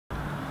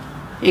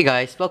Hey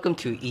guys, welcome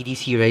to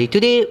EDCReady.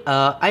 Today,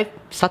 I've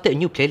started a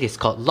new playlist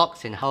called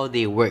Locks and How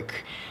They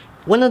Work.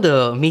 One of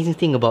the amazing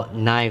things about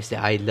knives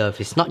that I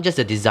love is not just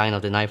the design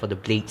of the knife or the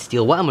blade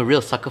steel. What I'm a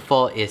real sucker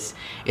for is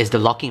the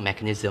locking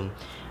mechanism.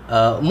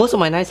 Most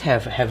of my knives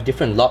have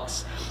different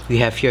locks. We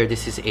have here,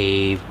 this is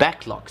a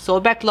back lock. So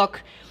a back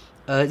lock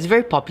is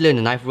very popular in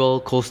the knife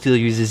world. Cold Steel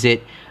uses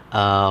it.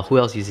 Who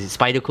else uses it?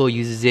 Spyderco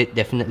uses it,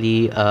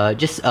 definitely.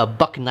 Just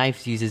Buck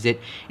Knives uses it.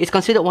 It's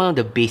considered one of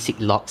the basic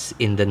locks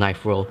in the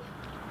knife world.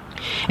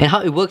 And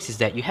how it works is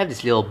that you have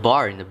this little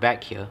bar in the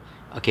back here,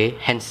 okay,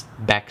 hence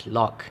back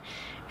lock.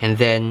 And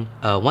then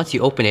once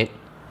you open it,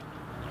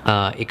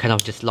 it kind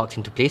of just locks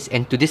into place.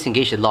 And to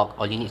disengage the lock,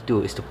 all you need to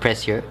do is to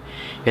press here.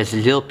 There's a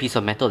little piece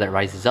of metal that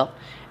rises up,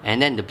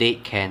 and then the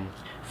blade can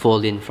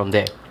fold in from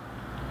there.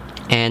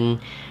 And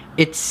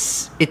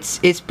it's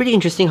pretty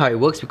interesting how it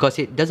works, because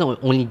it doesn't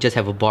only just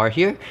have a bar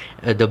here.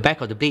 The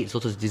back of the blade is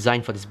also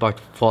designed for this bar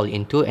to fall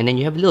into, and then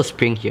you have a little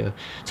spring here.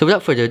 So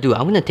without further ado,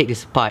 I'm going to take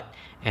this apart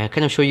and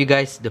kind of show you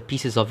guys the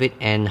pieces of it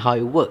and how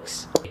it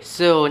works.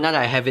 So now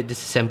that I have it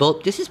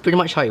disassembled, this is pretty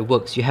much how it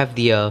works. You have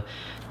the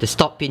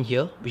stop pin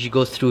here, which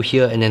goes through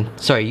here, and then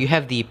you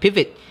have the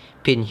pivot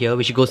pin here,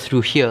 which goes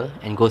through here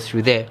and goes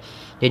through there.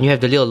 Then you have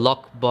the little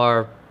lock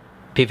bar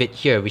pivot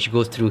here, which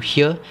goes through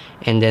here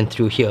and then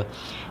through here.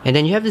 And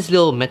then you have this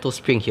little metal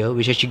spring here,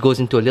 which actually goes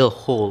into a little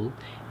hole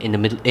in the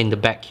middle, in the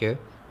back here.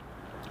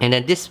 And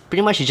then this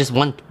pretty much is just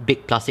one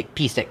big plastic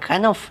piece that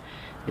kind of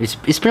it's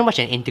pretty much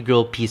an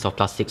integral piece of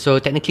plastic. So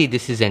technically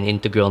this is an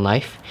integral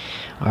knife.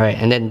 Alright,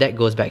 and then that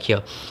goes back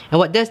here. And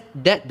what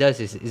that does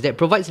is that it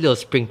provides a little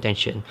spring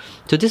tension.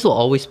 So this will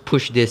always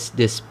push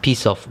this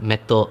piece of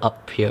metal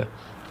up here.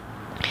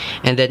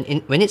 And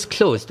then when it's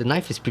closed, the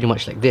knife is pretty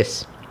much like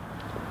this.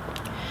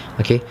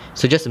 Okay,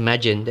 so just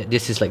imagine that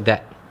this is like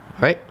that.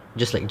 Alright,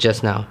 just like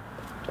just now.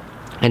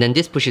 And then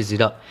this pushes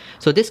it up.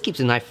 So this keeps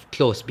the knife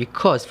closed,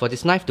 because for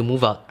this knife to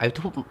move out, I have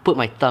to put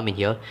my thumb in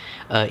here,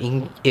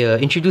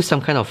 introduce some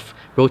kind of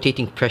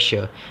rotating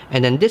pressure,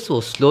 and then this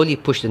will slowly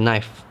push the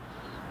knife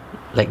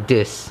like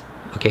this,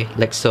 okay,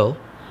 like so.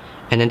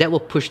 And then that will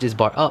push this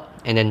bar up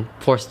and then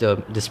force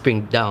the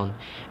spring down.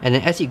 And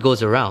then as it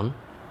goes around,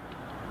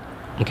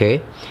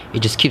 okay, it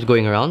just keeps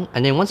going around.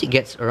 And then once it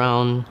gets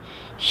around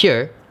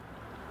here,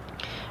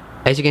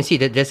 as you can see,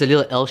 that there's a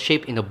little L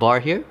shape in the bar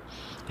here.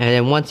 And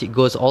then once it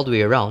goes all the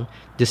way around,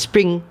 the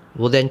spring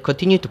will then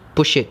continue to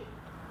push it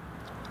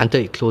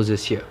until it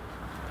closes here.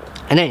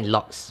 And then it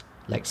locks,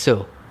 like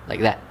so,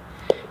 like that.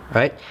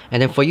 Right? And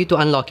then for you to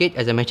unlock it,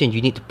 as I mentioned,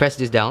 you need to press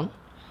this down.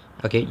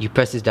 Okay, you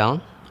press this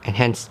down, and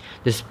hence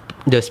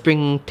the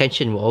spring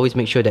tension will always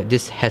make sure that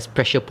this has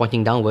pressure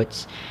pointing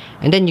downwards.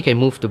 And then you can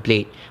move the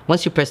blade.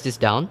 Once you press this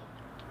down,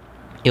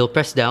 it'll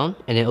press down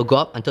and then it'll go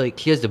up until it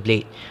clears the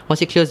blade.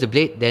 Once it clears the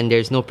blade, then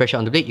there's no pressure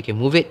on the blade. You can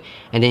move it,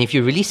 and then if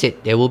you release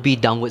it, there will be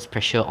downwards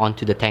pressure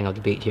onto the tang of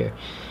the blade here.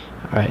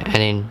 Alright,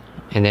 and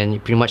then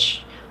pretty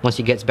much once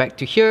it gets back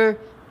to here,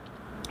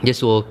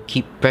 this will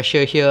keep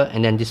pressure here,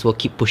 and then this will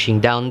keep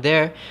pushing down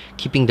there,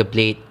 keeping the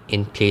blade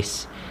in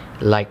place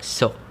like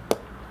so.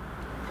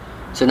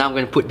 So now I'm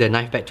going to put the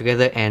knife back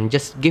together and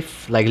just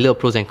give like little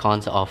pros and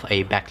cons of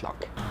a back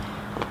lock.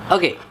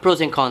 Okay,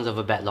 pros and cons of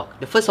a back lock.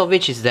 The first of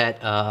which is that,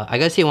 I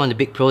gotta say one of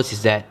the big pros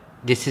is that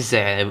this is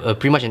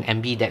pretty much an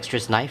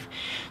ambidextrous knife.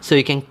 So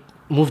you can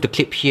move the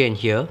clip here and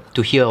here,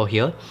 to here or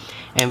here.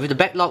 And with the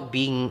back lock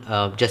being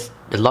just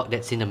the lock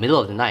that's in the middle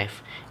of the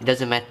knife, it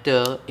doesn't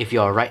matter if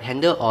you're a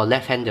right-hander or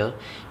left-hander,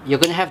 you're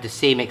gonna have the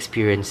same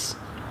experience.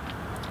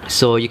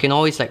 So you can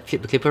always like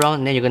flip the clip around,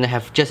 and then you're gonna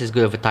have just as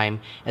good of a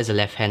time as a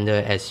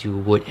left-hander as you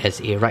would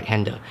as a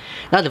right-hander.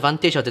 Now the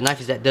advantage of the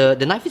knife is that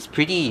the knife is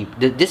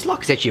this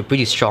lock is actually a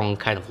pretty strong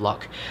kind of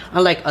lock.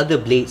 Unlike other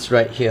blades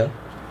right here,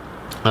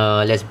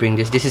 let's bring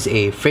this is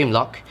a frame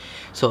lock.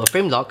 So a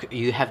frame lock,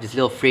 you have this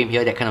little frame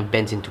here that kind of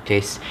bends into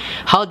place.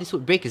 How this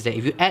would break is that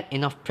if you add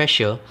enough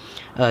pressure,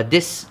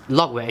 this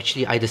lock will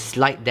actually either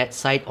slide that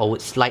side or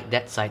would slide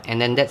that side,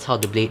 and then that's how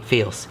the blade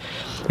fails.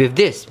 With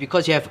this,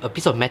 because you have a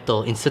piece of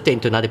metal inserted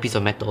into another piece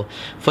of metal,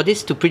 for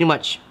this to pretty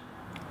much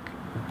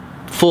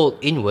fold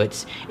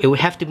inwards, it would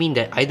have to mean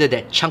that either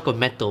that chunk of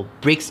metal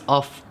breaks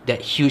off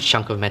that huge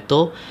chunk of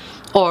metal,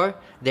 or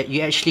that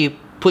you actually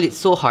pull it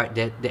so hard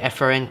that the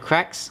FRN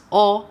cracks,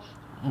 or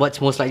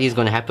what's most likely is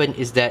going to happen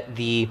is that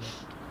the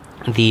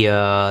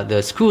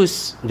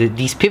screws,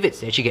 these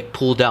pivots actually get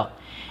pulled out.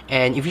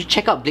 And if you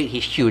check out Blade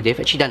HQ, they've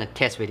actually done a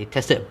test where they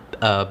tested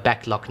a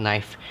back lock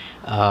knife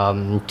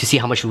to see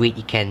how much weight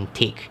it can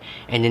take.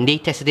 And then they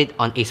tested it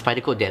on a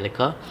Spyderco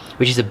Delica,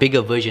 which is a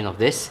bigger version of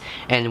this.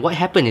 And what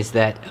happened is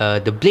that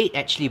the blade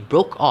actually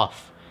broke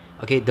off.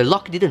 Okay, the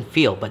lock didn't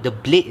fail, but the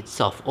blade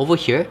itself over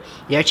here,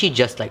 they actually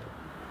just like,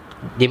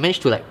 they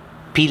managed to like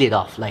peel it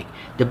off. Like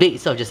the blade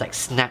itself just like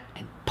snapped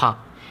and pop,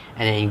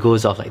 and then it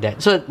goes off like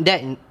that. So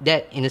that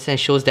in a sense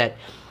shows that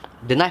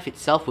the knife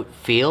itself would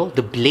fail,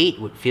 the blade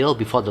would fail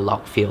before the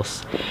lock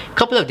fails. A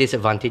couple of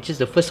disadvantages,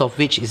 the first of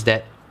which is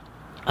that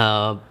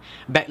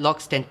Back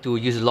locks tend to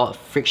use a lot of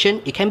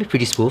friction. It can be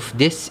pretty smooth.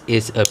 This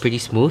is pretty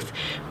smooth,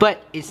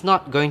 but it's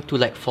not going to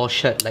like fall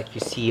shut like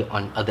you see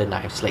on other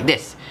knives like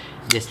this.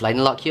 This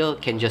liner lock here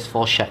can just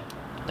fall shut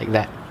like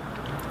that.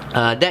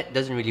 That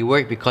doesn't really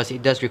work because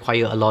it does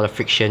require a lot of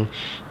friction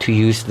to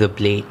use the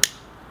blade.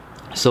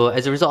 So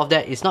as a result of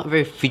that, it's not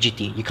very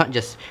fidgety. You can't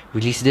just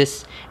release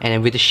this and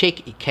then with a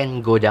shake it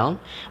can go down.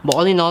 But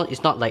all in all,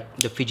 it's not like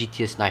the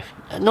fidgetiest knife.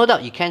 No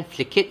doubt you can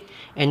flick it,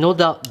 and no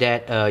doubt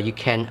that you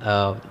can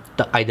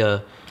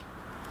either,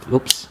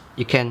 oops,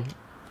 you can,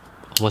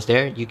 almost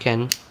there, you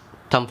can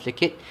thumb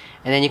flick it,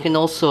 and then you can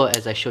also,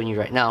 as I've shown you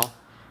right now,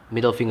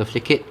 middle finger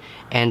flick it,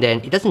 and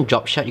then it doesn't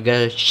drop shut. You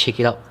gotta shake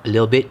it up a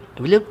little bit.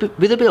 With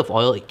a bit of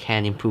oil, it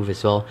can improve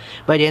as well.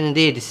 But at the end of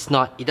the day, this is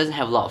not, it doesn't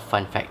have a lot of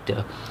fun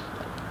factor.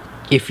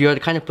 If you're the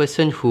kind of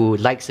person who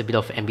likes a bit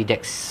of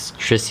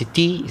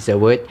ambidextrosity, is that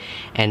word,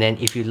 and then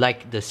if you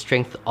like the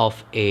strength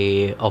of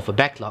a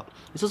back lock,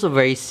 it's also a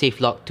very safe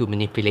lock to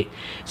manipulate.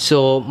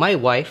 So my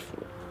wife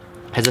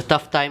has a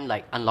tough time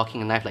like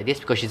unlocking a knife like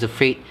this because she's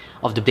afraid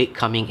of the blade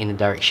coming in the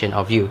direction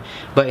of you.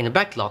 But in a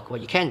back lock,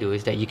 what you can do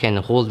is that you can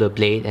hold the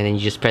blade and then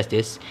you just press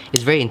this.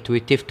 It's very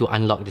intuitive to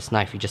unlock this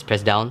knife. You just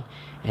press down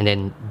and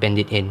then bend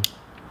it in,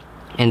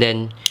 and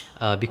then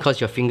because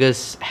your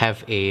fingers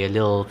have a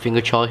little finger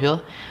choil here,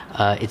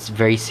 it's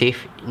very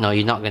safe. No,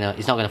 it's not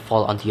gonna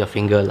fall onto your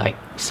finger like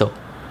so,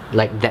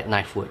 like that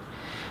knife would.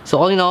 So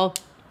all in all,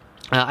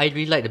 I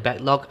really like the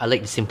back lock. I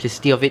like the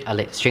simplicity of it. I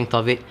like the strength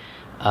of it.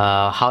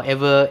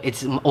 However,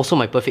 it's also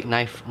my perfect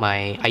knife,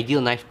 my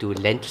ideal knife to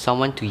lend to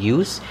someone to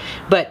use,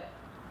 but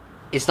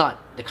it's not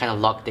the kind of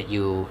lock that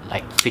you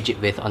like fidget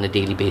with on a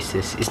daily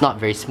basis. It's not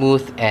very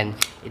smooth and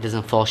it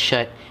doesn't fall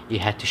shut. You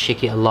have to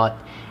shake it a lot.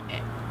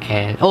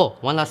 And oh,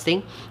 one last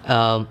thing,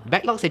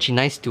 back lock's actually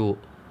nice to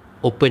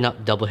open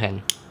up double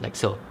hand, like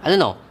so. I don't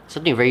know,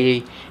 something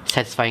very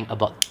satisfying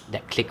about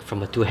that click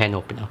from a two-hand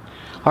opener.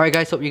 Alright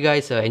guys, hope you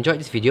guys enjoyed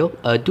this video.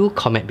 Do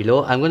comment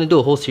below. I'm going to do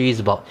a whole series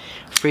about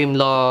frame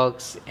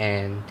locks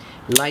and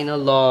liner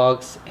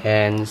locks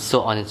and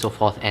so on and so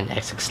forth, and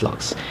XX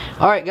locks.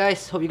 Alright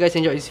guys, hope you guys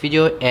enjoyed this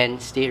video and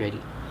stay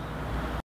ready.